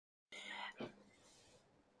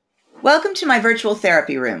Welcome to my virtual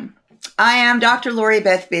therapy room. I am Dr. Lori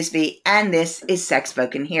Beth Bisbee, and this is Sex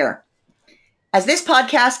Spoken Here. As this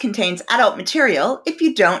podcast contains adult material, if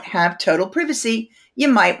you don't have total privacy, you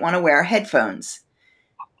might want to wear headphones.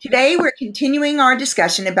 Today, we're continuing our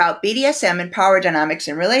discussion about BDSM and power dynamics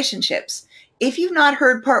in relationships. If you've not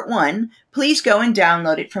heard part one, please go and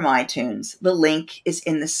download it from iTunes. The link is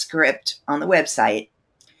in the script on the website.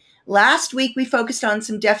 Last week, we focused on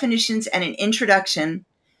some definitions and an introduction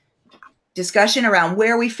discussion around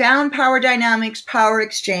where we found power dynamics, power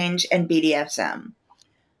exchange, and BDSM.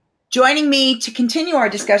 Joining me to continue our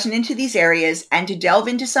discussion into these areas and to delve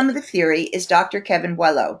into some of the theory is Dr. Kevin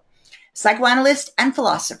Boileau, psychoanalyst and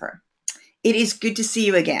philosopher. It is good to see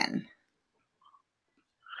you again.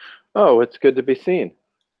 Oh, it's good to be seen.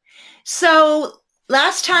 So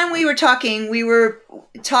last time we were talking, we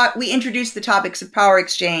introduced the topics of power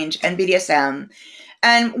exchange and BDSM.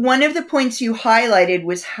 And one of the points you highlighted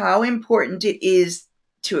was how important it is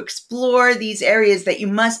to explore these areas, that you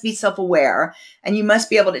must be self-aware and you must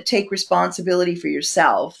be able to take responsibility for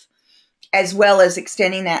yourself, as well as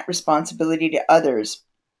extending that responsibility to others.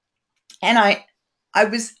 And I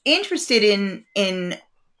was interested in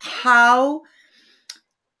how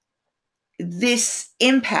this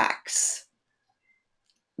impacts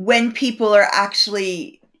when people are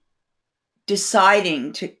actually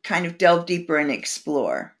deciding to kind of delve deeper and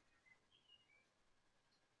explore.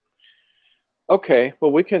 Okay,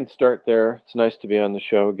 well, we can start there. It's nice to be on the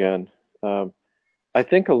show again. I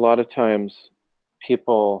think a lot of times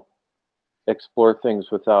people explore things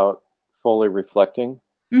without fully reflecting,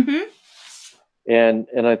 Mm-hmm.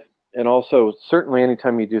 and also certainly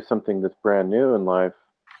anytime you do something that's brand new in life,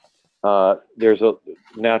 there's a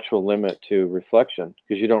natural limit to reflection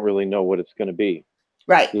because you don't really know what it's going to be.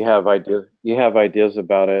 Right. You have ideas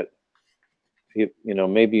about it.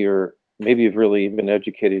 Maybe you've really even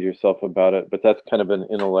educated yourself about it, but that's kind of an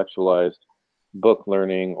intellectualized book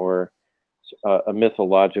learning or a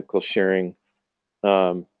mythological sharing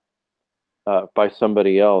by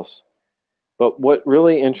somebody else. But what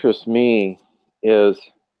really interests me is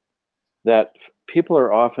that people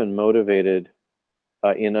are often motivated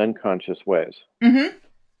in unconscious ways. Mm-hmm.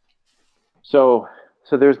 So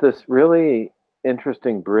there's this really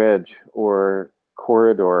interesting bridge or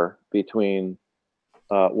corridor between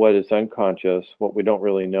what is unconscious, what we don't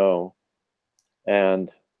really know, and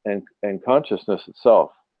consciousness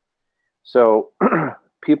itself. So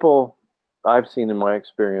people I've seen in my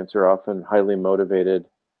experience are often highly motivated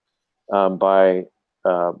by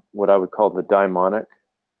what I would call the daimonic,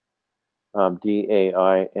 Daimonic,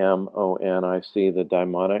 the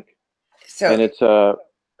daimonic, So, and it's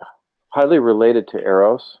highly related to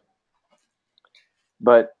eros.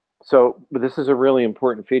 But this is a really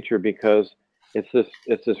important feature because it's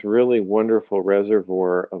this really wonderful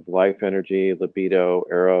reservoir of life energy, libido,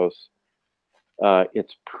 eros.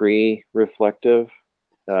 It's pre-reflective.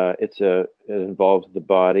 It involves the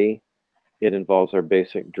body. It involves our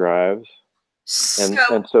basic drives, so,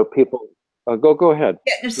 and so people go ahead.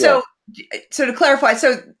 yeah, Yeah, so to clarify,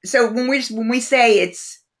 so when we say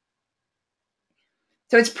it's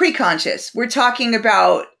pre-conscious, we're talking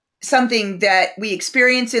about something that we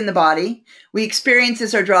experience in the body, we experience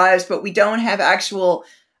as our drives, but we don't have actual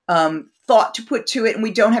thought to put to it, and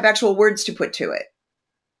we don't have actual words to put to it.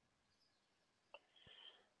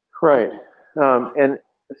 right. And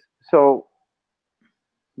so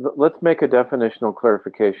let's make a definitional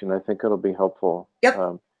clarification. I think it'll be helpful.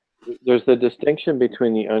 Yep. There's the distinction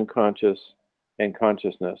between the unconscious and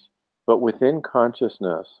consciousness, but within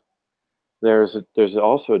consciousness, there's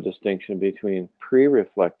also a distinction between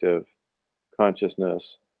pre-reflective consciousness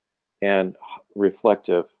and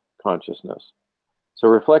reflective consciousness. So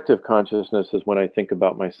reflective consciousness is when I think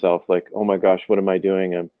about myself, like, oh my gosh, what am I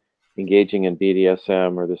doing? I'm engaging in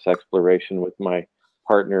BDSM or this exploration with my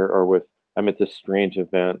partner, or I'm at this strange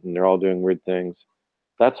event and they're all doing weird things.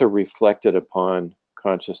 That's a reflected upon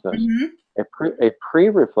consciousness. Mm-hmm. A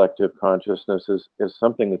pre-reflective consciousness is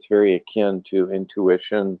something that's very akin to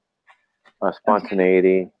intuition,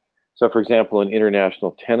 spontaneity. So, for example, an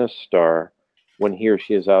international tennis star, when he or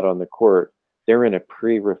she is out on the court, they're in a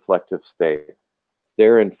pre-reflective state.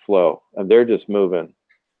 They're in flow and they're just moving.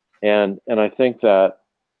 And I think that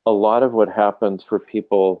a lot of what happens for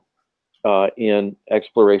people in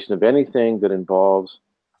exploration of anything that involves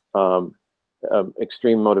um,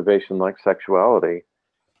 extreme motivation like sexuality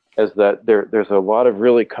is that there's a lot of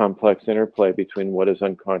really complex interplay between what is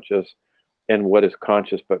unconscious and what is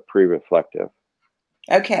conscious but pre-reflective.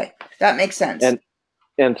 Okay, that makes sense.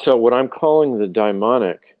 And so what I'm calling the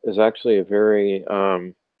daimonic is actually a very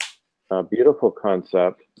beautiful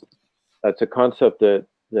concept. It's a concept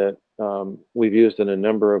that we've used in a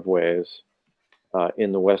number of ways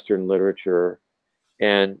in the Western literature.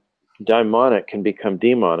 And daimonic can become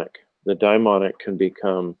demonic. The daimonic can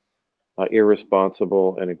become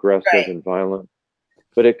irresponsible and aggressive Right. and violent,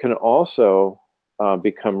 but it can also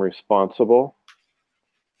become responsible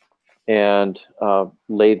and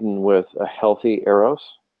laden with a healthy eros,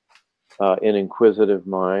 an inquisitive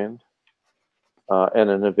mind, and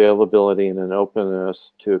an availability and an openness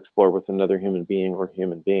to explore with another human being or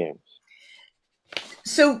human beings.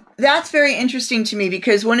 So that's very interesting to me,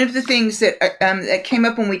 because one of the things that came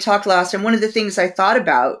up when we talked last, and one of the things I thought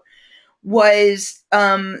about was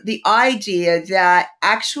the idea that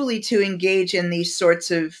actually to engage in these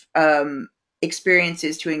sorts of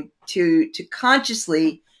experiences, to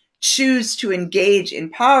consciously choose to engage in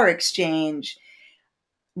power exchange,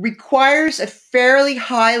 requires a fairly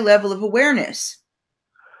high level of awareness.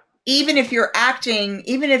 Even if you're acting,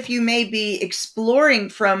 even if you may be exploring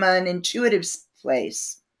from an intuitive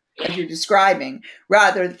place, as you're describing,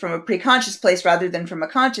 rather from a preconscious place rather than from a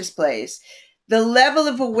conscious place, the level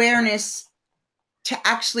of awareness to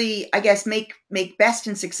actually, I guess, make best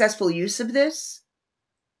and successful use of this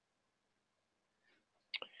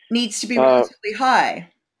needs to be relatively high.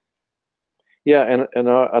 Yeah, and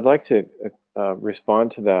I'd like to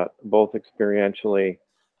respond to that both experientially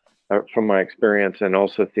from my experience and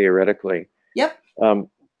also theoretically. Yep.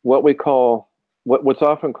 What we call what's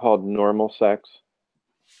often called normal sex,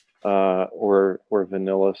 or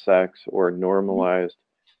vanilla sex, or normalized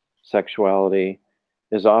sexuality,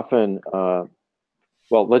 is often well.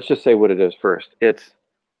 Let's just say what it is first. It's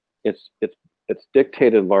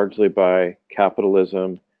dictated largely by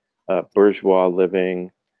capitalism, bourgeois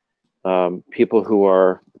living, people who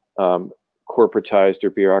are corporatized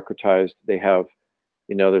or bureaucratized. They have,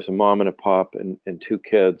 there's a mom and a pop and two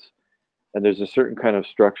kids, and there's a certain kind of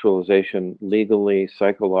structuralization legally,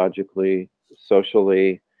 psychologically,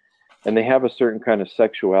 socially, and they have a certain kind of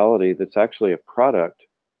sexuality that's actually a product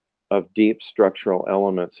of deep structural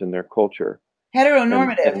elements in their culture.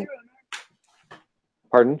 Heteronormative.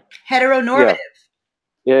 Pardon? Heteronormative.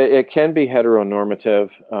 Yeah, it can be heteronormative,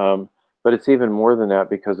 but it's even more than that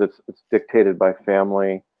because it's dictated by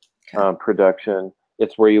family, production.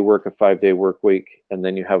 It's where you work a 5-day work week and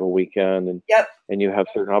then you have a weekend, and Yep. and you have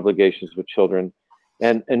certain obligations with children,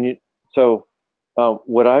 so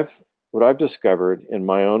what I've discovered in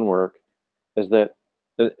my own work is that,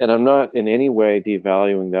 and I'm not in any way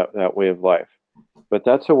devaluing that way of life, but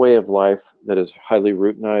that's a way of life that is highly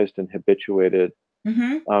routinized and habituated,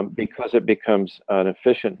 because it becomes an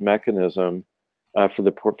efficient mechanism for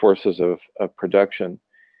the forces of production.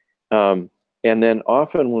 And then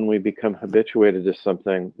often when we become habituated to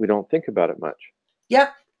something, we don't think about it much.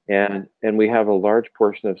 Yep. And we have a large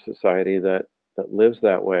portion of society that lives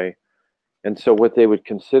that way. And so what they would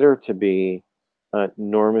consider to be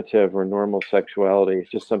normative or normal sexuality is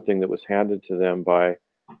just something that was handed to them by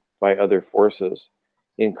other forces.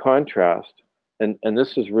 In contrast, and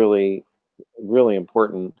this is really, really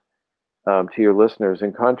important to your listeners,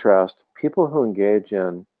 in contrast, people who engage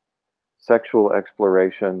in sexual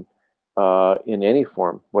exploration in any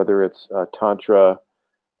form, whether it's Tantra,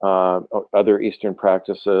 other Eastern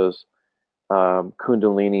practices,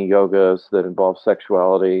 Kundalini yogas that involve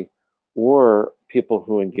sexuality, or people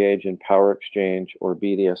who engage in power exchange or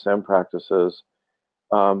BDSM practices,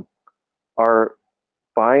 are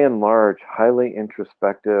by and large highly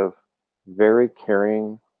introspective, very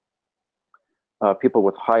caring people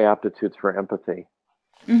with high aptitudes for empathy,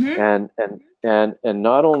 and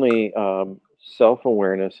not only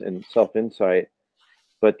self-awareness and self-insight,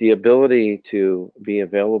 but the ability to be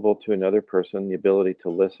available to another person, the ability to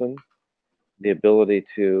listen, the ability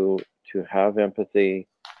to have empathy,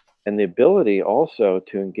 and the ability also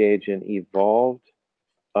to engage in evolved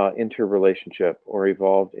interrelationship or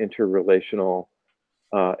evolved interrelational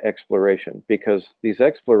exploration, because these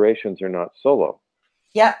explorations are not solo.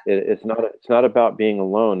 Yeah. It's not about being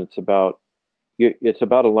alone. It's about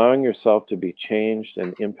allowing yourself to be changed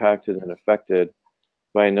and impacted and affected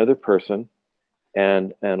by another person,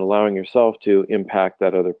 and allowing yourself to impact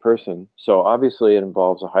that other person. So obviously it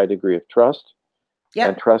involves a high degree of trust. Yep.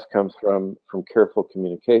 And trust comes from careful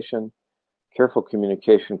communication. Careful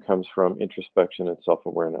communication comes from introspection and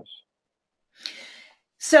self-awareness.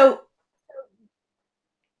 So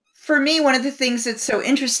for me, one of the things that's so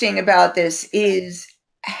interesting about this is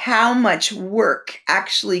how much work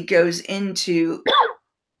actually goes into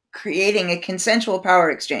creating a consensual power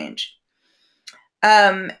exchange.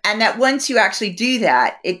 And that once you actually do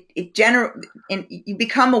that, you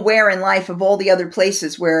become aware in life of all the other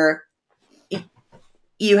places where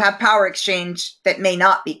you have power exchange that may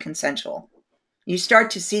not be consensual. You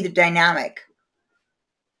start to see the dynamic.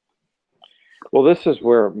 Well, this is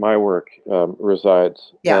where my work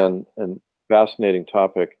resides, Yeah. and fascinating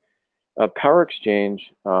topic. Power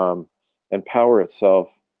exchange and power itself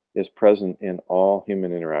is present in all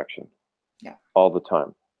human interaction, Yeah. all the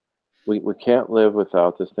time. We can't live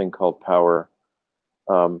without this thing called power.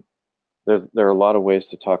 Um, there are a lot of ways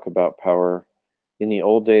to talk about power. In the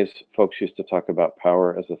old days, folks used to talk about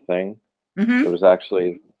power as a thing. It Mm-hmm. was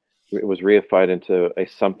actually, it was reified into a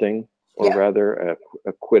something, or Yeah. rather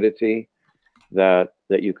a quiddity that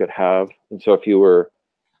you could have. And so if you were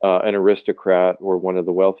an aristocrat or one of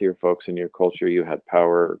the wealthier folks in your culture, you had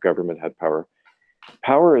power, or government had power.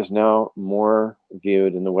 Power is now more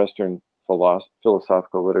viewed in the Western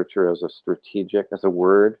philosophical literature as as a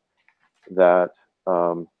word that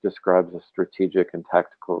describes a strategic and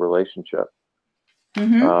tactical relationship.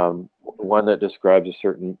 Mm-hmm. One that describes a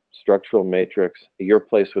certain structural matrix, your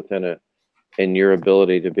place within it, and your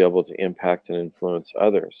ability to be able to impact and influence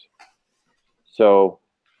others. So,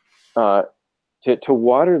 to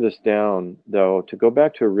water this down, though, to go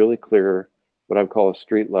back to a really clear, what I would call a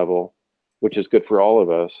street level, which is good for all of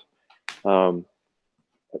us, um,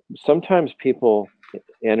 sometimes people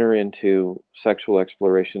enter into sexual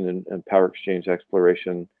exploration and power exchange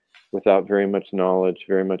exploration without very much knowledge,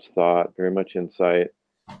 very much thought, very much insight.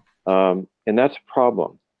 And that's a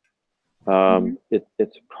problem. Mm-hmm.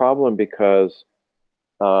 It's a problem because,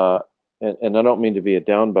 uh, and I don't mean to be a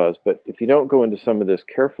down buzz, but if you don't go into some of this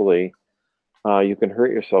carefully, you can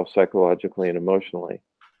hurt yourself psychologically and emotionally.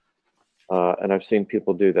 And I've seen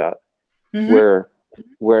people do that, Mm-hmm.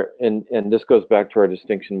 where and this goes back to our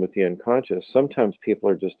distinction with the unconscious. Sometimes people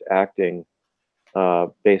are just acting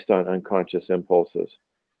based on unconscious impulses,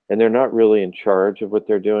 and they're not really in charge of what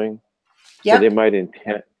they're doing. So Yep.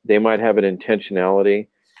 they might have an intentionality,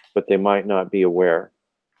 but they might not be aware.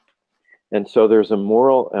 And so there's a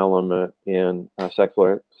moral element in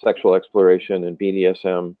sexual exploration and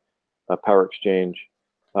BDSM, power exchange,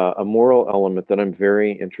 a moral element that I'm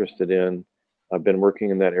very interested in. I've been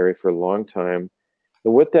working in that area for a long time.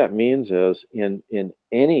 And what that means is in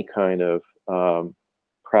any kind of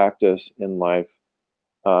practice in life,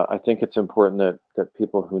 I think it's important that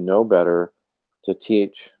people who know better to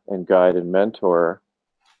teach and guide and mentor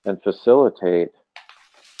and facilitate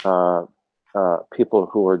uh, people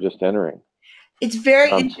who are just entering. It's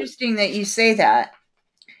very Um, interesting that you say that.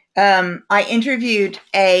 I interviewed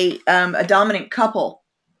a dominant couple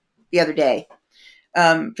the other day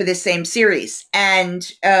for this same series,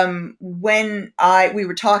 and when I we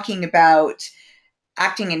were talking about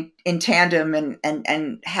acting in tandem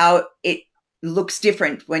and how it looks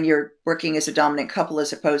different when you're working as a dominant couple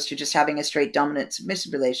as opposed to just having a straight dominant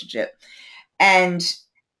submissive relationship. And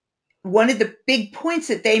one of the big points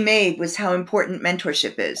that they made was how important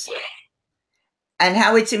mentorship is, and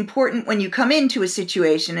how it's important when you come into a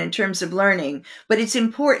situation in terms of learning, but it's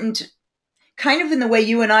important kind of in the way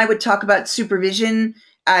you and I would talk about supervision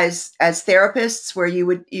as therapists, where you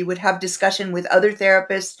would have discussion with other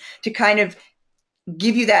therapists to kind of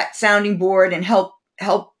give you that sounding board and help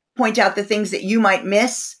point out the things that you might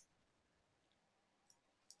miss.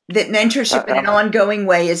 That mentorship in an ongoing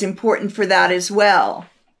way is important for that as well.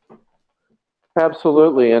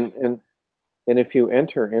 Absolutely, and if you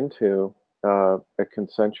enter into a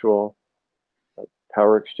consensual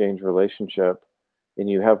power exchange relationship, and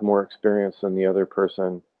you have more experience than the other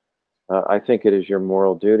person, I think it is your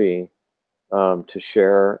moral duty to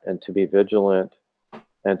share and to be vigilant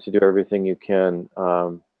and to do everything you can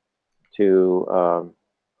to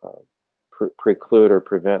preclude or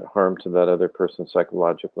prevent harm to that other person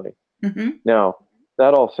psychologically. Mm-hmm. Now,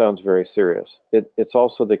 that all sounds very serious. It's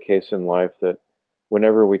also the case in life that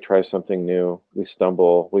whenever we try something new, we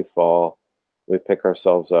stumble, we fall, we pick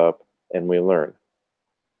ourselves up, and we learn.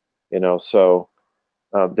 So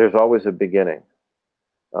there's always a beginning.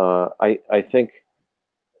 I think,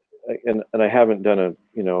 and I haven't done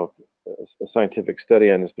a scientific study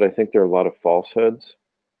on this, but I think there are a lot of falsehoods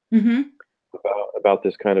Mm-hmm. about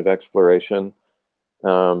this kind of exploration.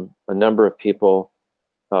 A number of people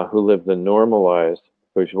who live the normalized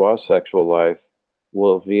bourgeois sexual life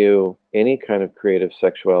will view any kind of creative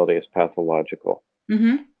sexuality as pathological,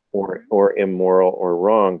 Mm-hmm. or immoral or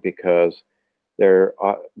wrong because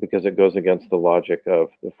it goes against the logic of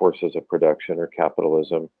the forces of production or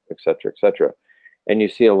capitalism, et cetera, et cetera. And you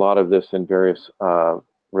see a lot of this in various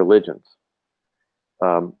religions.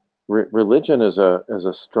 Religion is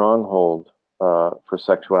a stronghold for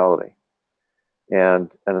sexuality, and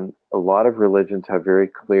a lot of religions have very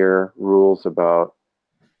clear rules about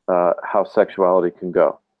how sexuality can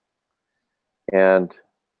go. And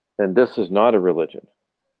this is not a religion.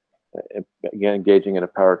 again, engaging in a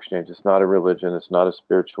power exchange. It's not a religion. It's not a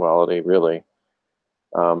spirituality, really.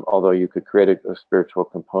 Although you could create a spiritual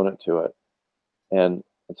component to it. And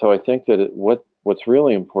so I think that what's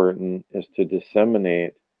really important is to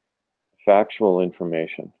disseminate factual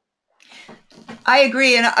information. I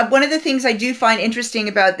agree. And one of the things I do find interesting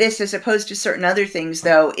about this, as opposed to certain other things,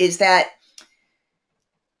 though, is that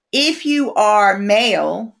if you are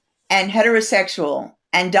male and heterosexual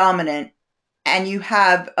and dominant, and you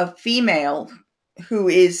have a female who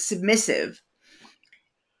is submissive,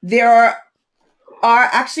 there are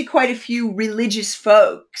actually quite a few religious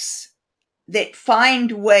folks that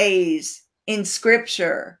find ways in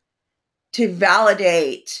scripture to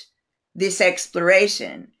validate this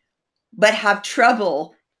exploration, but have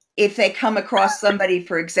trouble if they come across somebody,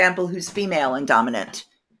 for example, who's female and dominant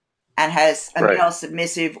and has a Right. male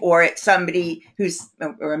submissive, or it's somebody who's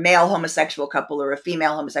or a male homosexual couple or a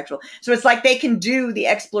female homosexual. So it's like they can do the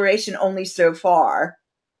exploration only so far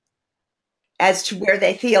as to where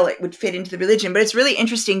they feel it would fit into the religion. But it's really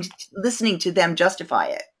interesting listening to them justify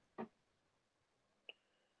it.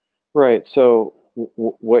 Right. So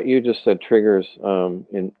what you just said triggers,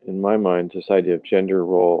 in my mind, this idea of gender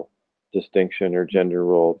role distinction or gender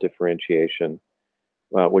role differentiation,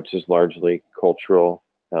 which is largely cultural,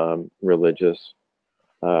 religious,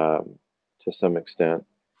 to some extent,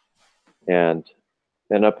 and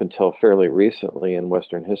up until fairly recently in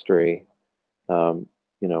Western history,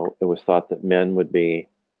 it was thought that men would be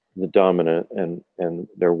the dominant and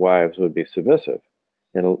their wives would be submissive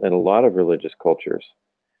in a lot of religious cultures.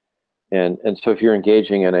 And so if you're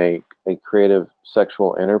engaging in a creative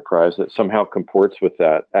sexual enterprise that somehow comports with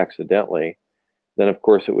that accidentally, then of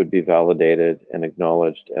course it would be validated and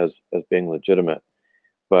acknowledged as being legitimate.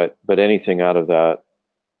 But anything out of that,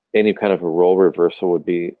 any kind of a role reversal would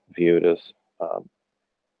be viewed as,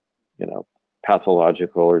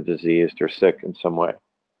 pathological or diseased or sick in some way.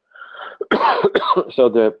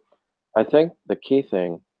 So I think the key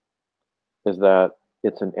thing is that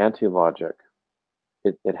it's an anti-logic.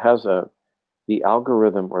 It has the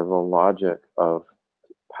algorithm or the logic of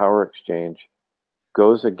power exchange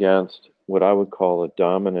goes against what I would call a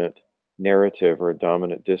dominant narrative or a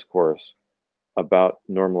dominant discourse about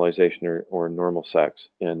normalization or normal sex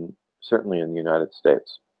certainly in the United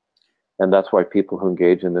States. And that's why people who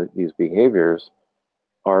engage in these behaviors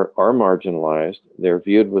are marginalized. They're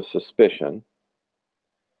viewed with suspicion,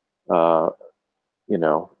 by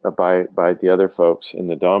the other folks in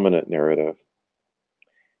the dominant narrative.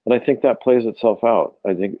 And I think that plays itself out.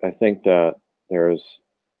 I think that there's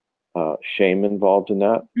shame involved in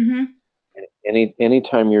that. Mm-hmm.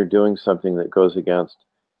 Anytime you're doing something that goes against,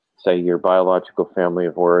 say, your biological family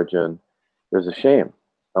of origin, there's a shame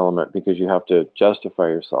element because you have to justify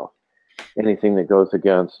yourself. Anything that goes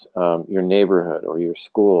against your neighborhood or your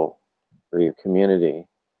school or your community,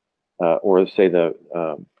 or say the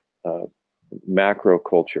macro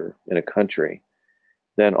culture in a country,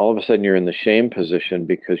 then all of a sudden you're in the shame position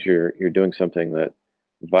because you're doing something that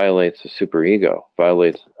violates the superego,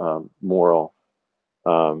 violates a moral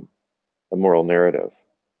narrative.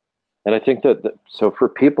 And I think that so for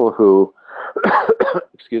people who,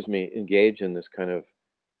 excuse me, engage in this kind of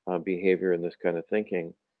behavior and this kind of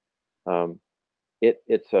thinking,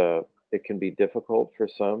 it can be difficult for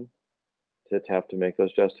some to have to make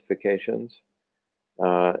those justifications,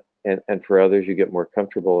 and for others you get more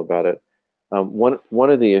comfortable about it. One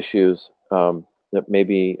of the issues that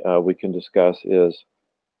maybe we can discuss is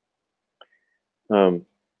the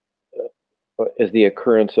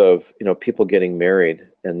occurrence of people getting married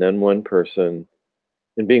and then one person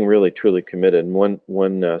and being really truly committed, and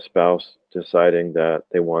one spouse deciding that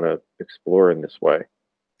they want to explore in this way.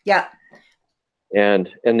 Yeah. And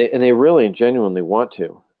they really genuinely want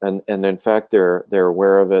to, and in fact they're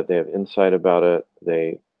aware of it. They have insight about it.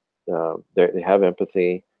 They have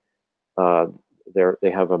empathy.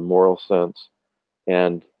 They have a moral sense,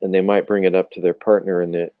 and they might bring it up to their partner,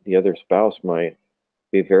 and the other spouse might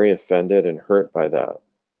be very offended and hurt by that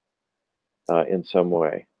in some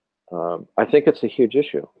way. I think it's a huge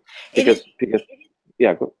issue because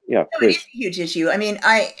yeah, please. It is a huge issue. I mean,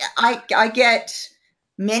 I get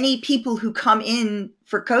many people who come in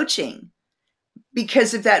for coaching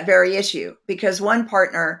because of that very issue, because one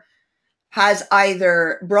partner has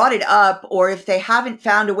either brought it up, or if they haven't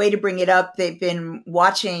found a way to bring it up, they've been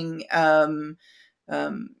watching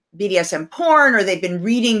BDSM porn, or they've been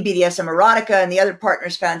reading BDSM erotica, and the other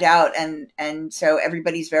partner's found out, and so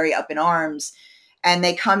everybody's very up in arms, and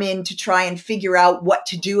they come in to try and figure out what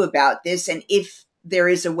to do about this, and if there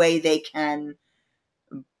is a way they can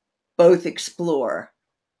both explore.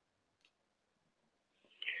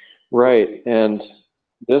 Right. And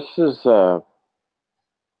This is, I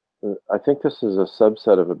think this is a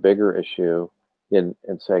subset of a bigger issue in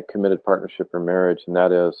say, committed partnership or marriage, and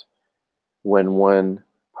that is when one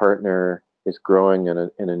partner is growing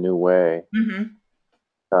in a new way. Mm-hmm.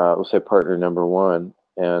 Let's say partner number one,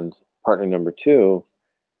 and partner number two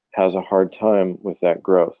has a hard time with that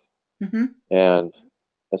growth, Mm-hmm. and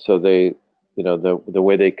so they, the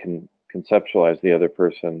way they can conceptualize the other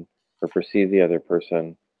person or perceive the other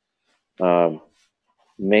person um,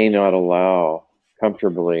 may not allow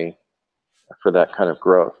comfortably for that kind of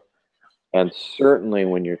growth. And certainly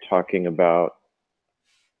when you're talking about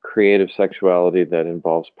creative sexuality that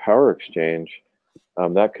involves power exchange,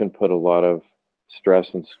 that can put a lot of stress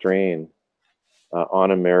and strain on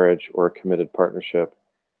a marriage or a committed partnership.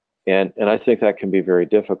 And I think that can be very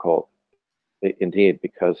difficult indeed,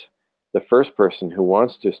 because the first person who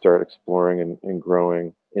wants to start exploring and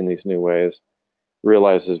growing in these new ways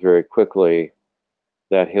realizes very quickly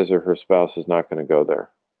that his or her spouse is not going to go there.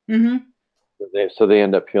 Mm-hmm. So they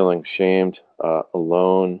end up feeling shamed,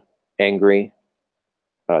 alone, angry,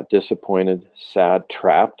 disappointed, sad,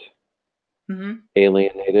 trapped, Mm-hmm.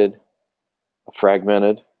 alienated,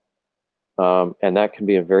 fragmented. And that can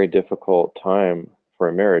be a very difficult time for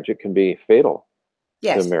a marriage. It can be fatal to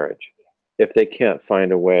a Yes. marriage if they can't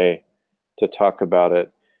find a way to talk about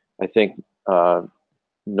it. I think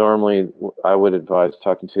normally I would advise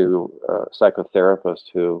talking to a psychotherapist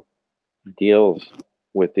who deals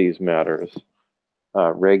with these matters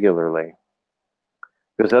regularly,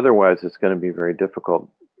 because otherwise it's going to be very difficult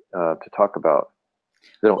to talk about.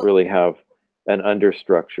 They don't Well, really have an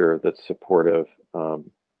understructure that's supportive.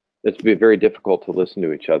 It's be very difficult to listen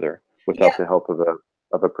to each other yeah, without the help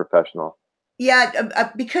of a professional.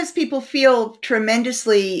 yeah, because people feel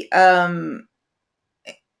tremendously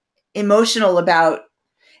emotional about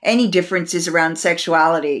any differences around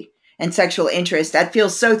sexuality and sexual interest. That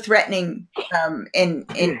feels so threatening in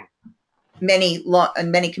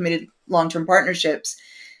many committed long term partnerships.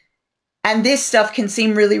 And this stuff can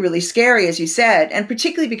seem really, really scary, as you said, and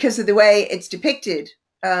particularly because of the way it's depicted.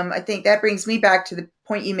 I think that brings me back to the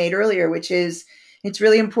point you made earlier, which is it's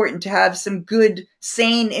really important to have some good,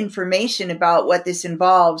 sane information about what this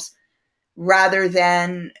involves rather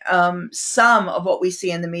than some of what we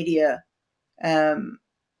see in the media, um,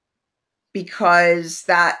 because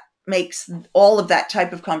that makes all of that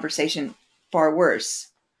type of conversation far worse.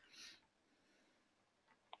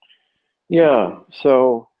 Yeah.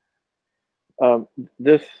 So um,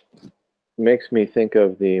 this makes me think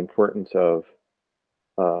of the importance of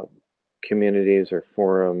uh, communities or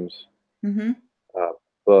forums, Mm-hmm. uh,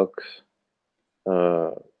 books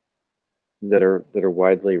uh, that are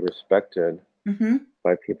widely respected Mm-hmm.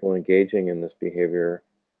 by people engaging in this behavior,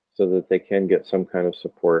 so that they can get some kind of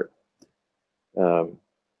support. Um,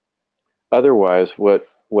 Otherwise, what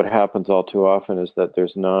happens all too often is that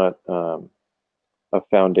there's not a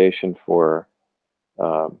foundation for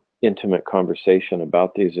intimate conversation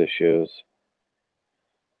about these issues,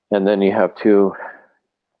 and then you have two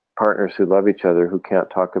partners who love each other who can't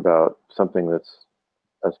talk about something that's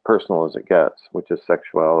as personal as it gets, which is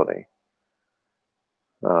sexuality.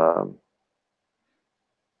 Um,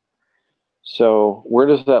 so, where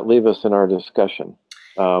does that leave us in our discussion?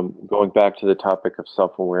 Going back to the topic of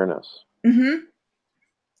self-awareness. Mm-hmm.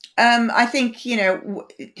 I think you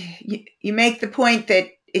make the point that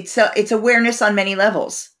it's awareness on many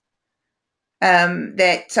levels,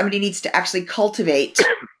 that somebody needs to actually cultivate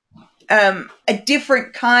a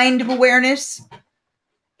different kind of awareness,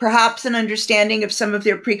 perhaps an understanding of some of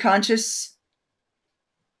their preconscious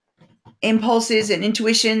impulses and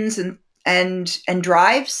intuitions and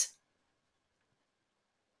drives.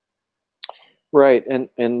 Right,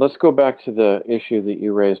 and let's go back to the issue that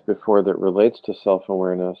you raised before that relates to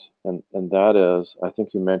self-awareness, and that is, I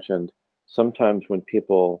think you mentioned sometimes when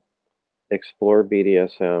people explore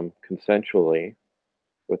BDSM consensually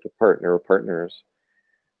with a partner or partners,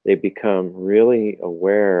 they become really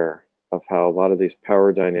aware of how a lot of these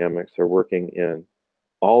power dynamics are working in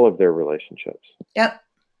all of their relationships. Yep.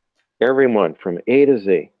 Everyone from A to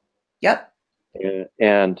Z. Yep.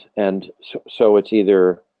 And so it's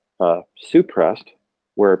either suppressed,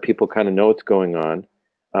 where people kind of know what's going on.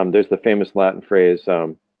 There's the famous Latin phrase,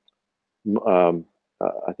 um,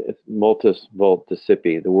 it's multus vult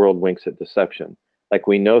decipi, the world winks at deception. Like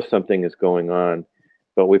we know something is going on,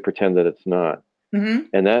 but we pretend that it's not. Mm-hmm.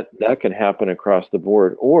 And that can happen across the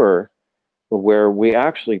board, or where we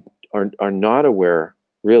actually are not aware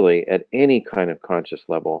really at any kind of conscious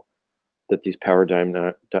level that these power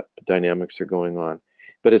dynamics are going on.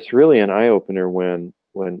 But it's really an eye opener when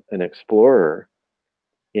an explorer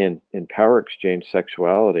in power exchange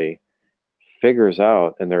sexuality figures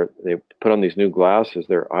out, and they put on these new glasses,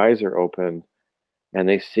 their eyes are open, and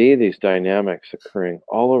they see these dynamics occurring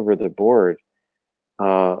all over the board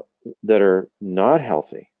that are not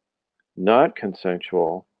healthy, not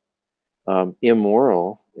consensual,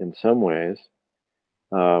 immoral in some ways,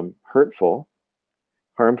 hurtful,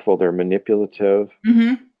 harmful. They're manipulative,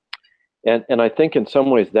 Mm-hmm. and I think in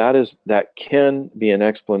some ways that can be an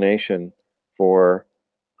explanation for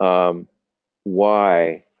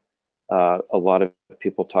why a lot of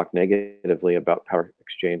people talk negatively about power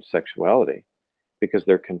exchange sexuality, because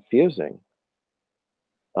they're confusing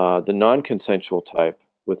the non-consensual type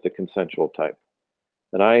with the consensual type.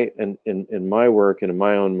 And in my work and in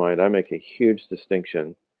my own mind, I make a huge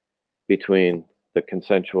distinction between the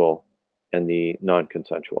consensual and the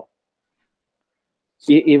non-consensual.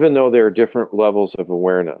 Even though there are different levels of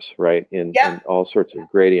awareness, right, in all sorts of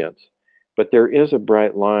gradients, but there is a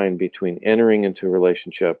bright line between entering into a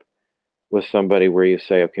relationship with somebody where you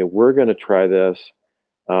say, okay, we're going to try this.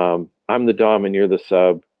 I'm the dom and you're the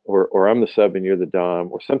sub, or I'm the sub and you're the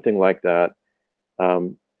dom, or something like that.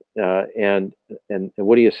 And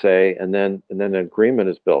what do you say? And then an agreement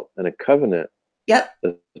is built, and a covenant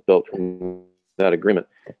is built from that agreement.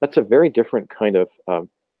 That's a very different kind of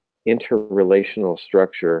interrelational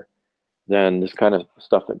structure than this kind of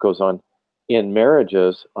stuff that goes on in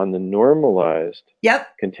marriages on the normalized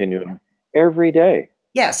continuum every day.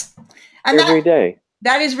 Yes. And every day.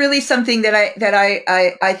 That is really something that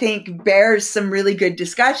I think bears some really good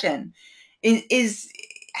discussion, is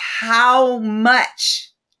how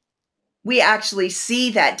much we actually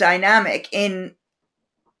see that dynamic in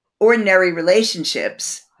ordinary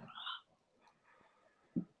relationships,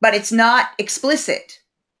 but it's not explicit.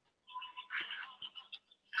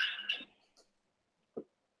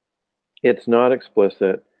 It's not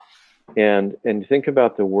explicit. And think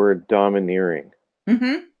about the word domineering.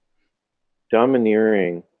 Mm-hmm.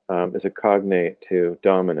 Domineering is a cognate to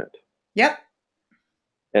dominant. Yep.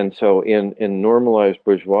 And so in normalized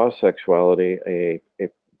bourgeois sexuality, a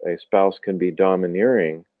spouse can be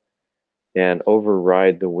domineering and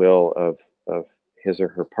override the will of his or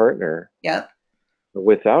her partner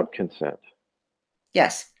without consent.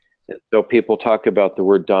 Yes. So people talk about the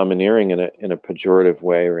word domineering in a pejorative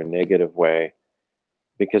way or a negative way,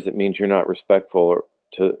 because it means you're not respectful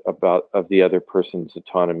of the other person's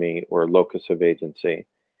autonomy or locus of agency.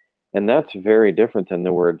 And that's very different than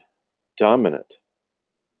the word dominant,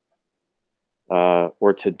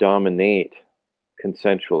 or to dominate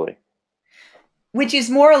consensually. Which is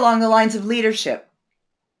more along the lines of leadership.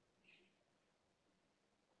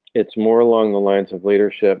 It's more along the lines of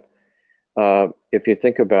leadership. If you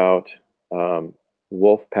think about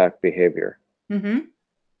wolf pack behavior, mm-hmm.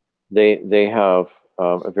 they have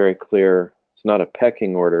a very clear, it's not a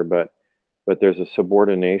pecking order, but there's a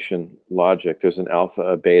subordination logic. There's an alpha,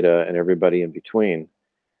 a beta, and everybody in between.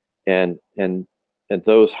 And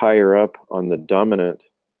those higher up on the dominant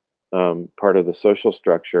part of the social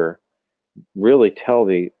structure really tell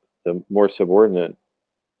the more subordinate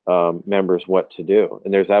members what to do.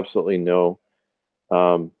 And there's absolutely no,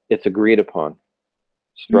 it's agreed upon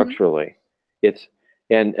structurally. Mm-hmm.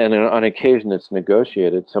 And on occasion it's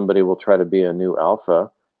negotiated. Somebody will try to be a new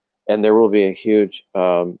alpha, and there will be a huge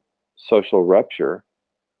social rupture,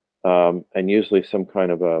 and usually some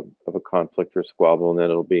kind of a conflict or squabble, and then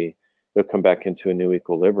it'll come back into a new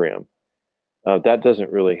equilibrium. That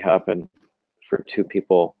doesn't really happen for two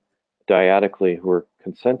people dyadically who are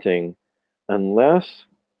consenting, unless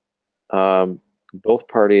both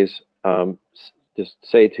parties just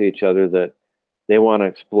say to each other that they want to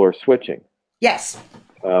explore switching. Yes.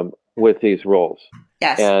 With these roles.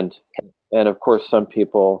 Yes. And of course, some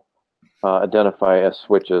people identify as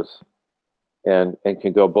switches and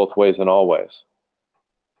can go both ways and all ways,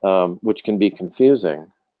 which can be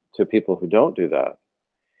confusing to people who don't do that.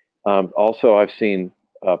 Also, I've seen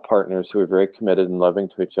partners who are very committed and loving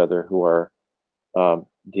to each other who are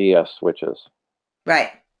DS switches.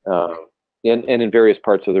 Right. And in various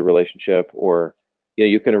parts of the relationship, or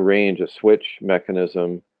you can arrange a switch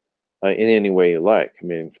mechanism in any way you like. I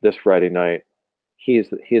mean, this Friday night, he's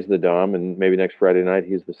the dom, and maybe next Friday night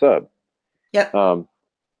he's the sub. Yep.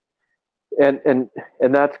 And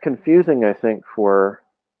that's confusing, I think, for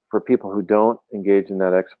people who don't engage in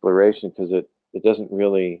that exploration, because it doesn't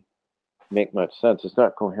really make much sense. It's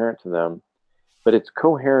not coherent to them, but it's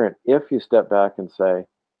coherent if you step back and say,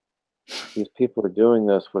 these people are doing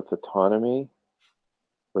this with autonomy,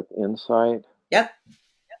 with insight,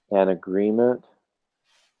 and agreement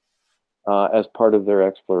as part of their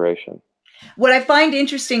exploration. What I find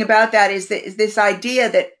interesting about that is this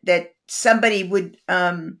idea that somebody would,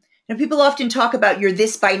 people often talk about you're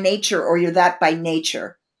this by nature or you're that by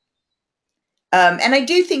nature. And I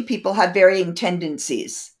do think people have varying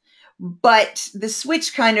tendencies, but the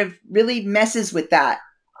switch kind of really messes with that.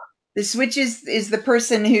 The switch is the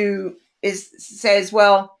person who says,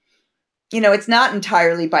 well, it's not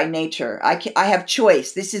entirely by nature. I have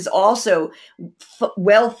choice. This is also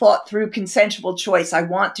well thought through consensual choice. I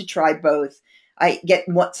want to try both. I get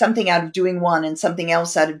something out of doing one and something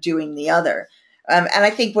else out of doing the other. And I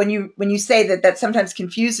think when you say that sometimes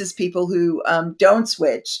confuses people who don't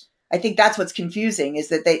switch, I think that's what's confusing, is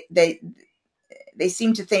that they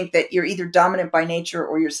seem to think that you're either dominant by nature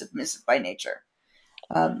or you're submissive by nature.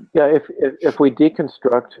 If we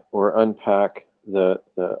deconstruct or unpack the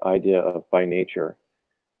idea of by nature,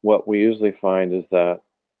 what we usually find is that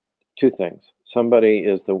two things. Somebody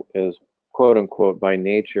is quote unquote by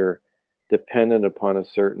nature dependent upon a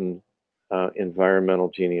certain environmental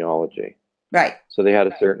genealogy. Right. So they had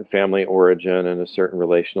a certain family origin and a certain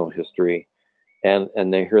relational history, and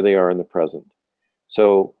here they are in the present.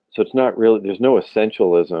 So it's not really, there's no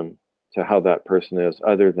essentialism to how that person is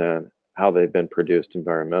other than how they've been produced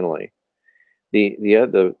environmentally.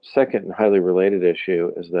 The second and highly related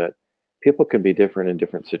issue is that people can be different in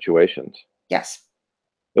different situations. Yes.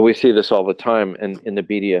 And we see this all the time in the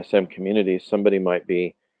BDSM community. Somebody might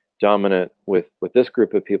be dominant with this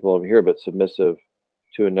group of people over here, but submissive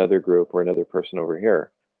to another group or another person over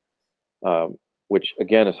here, which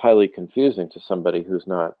again is highly confusing to somebody who's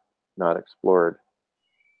not explored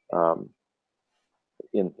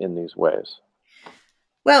in these ways.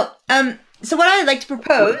 Well, so what I'd like to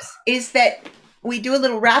propose is that we do a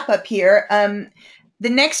little wrap up here. The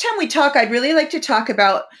next time we talk, I'd really like to talk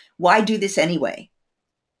about why do this anyway.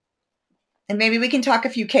 And maybe we can talk a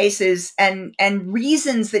few cases and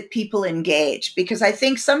reasons that people engage, because I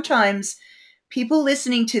think sometimes people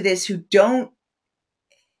listening to this who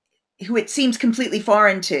it seems completely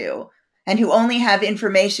foreign to, and who only have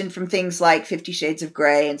information from things like 50 Shades of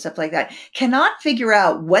Grey and stuff like that, cannot figure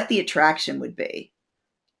out what the attraction would be.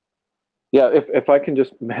 Yeah, if I can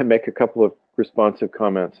just make a couple of responsive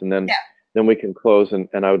comments, and then we can close, and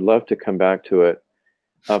I would love to come back to it.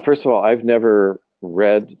 First of all, I've never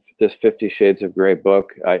read this 50 Shades of Grey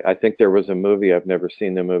book. I think there was a movie. I've never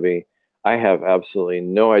seen the movie. I have absolutely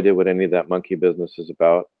no idea what any of that monkey business is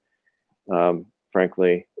about,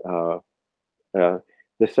 frankly. The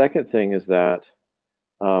second thing is that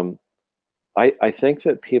I think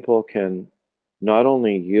that people can not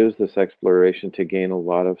only use this exploration to gain a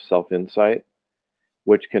lot of self-insight,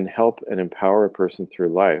 which can help and empower a person through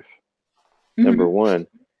life, number one,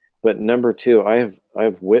 but number two,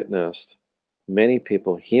 I've witnessed many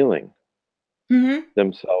people healing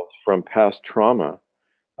themselves from past trauma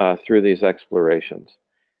through these explorations.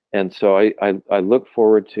 And so I look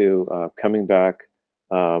forward to coming back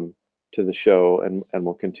to the show, and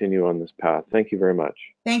we'll continue on this path. Thank you very much.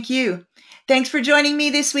 Thank you. Thanks for joining me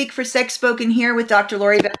this week for Sex Spoken Here with Dr.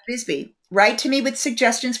 Lori Beth Bisbee. Write to me with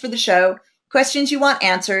suggestions for the show, questions you want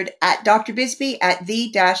answered at Dr. Bisbee at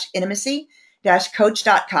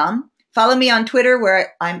the-intimacy-coach.com. Follow me on Twitter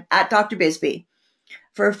where I'm at Dr. Bisbee.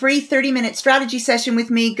 For a free 30-minute strategy session with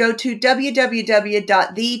me, go to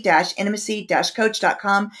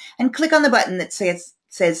www.the-intimacy-coach.com and click on the button that says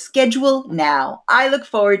schedule now. I look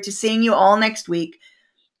forward to seeing you all next week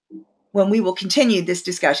when we will continue this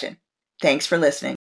discussion. Thanks for listening.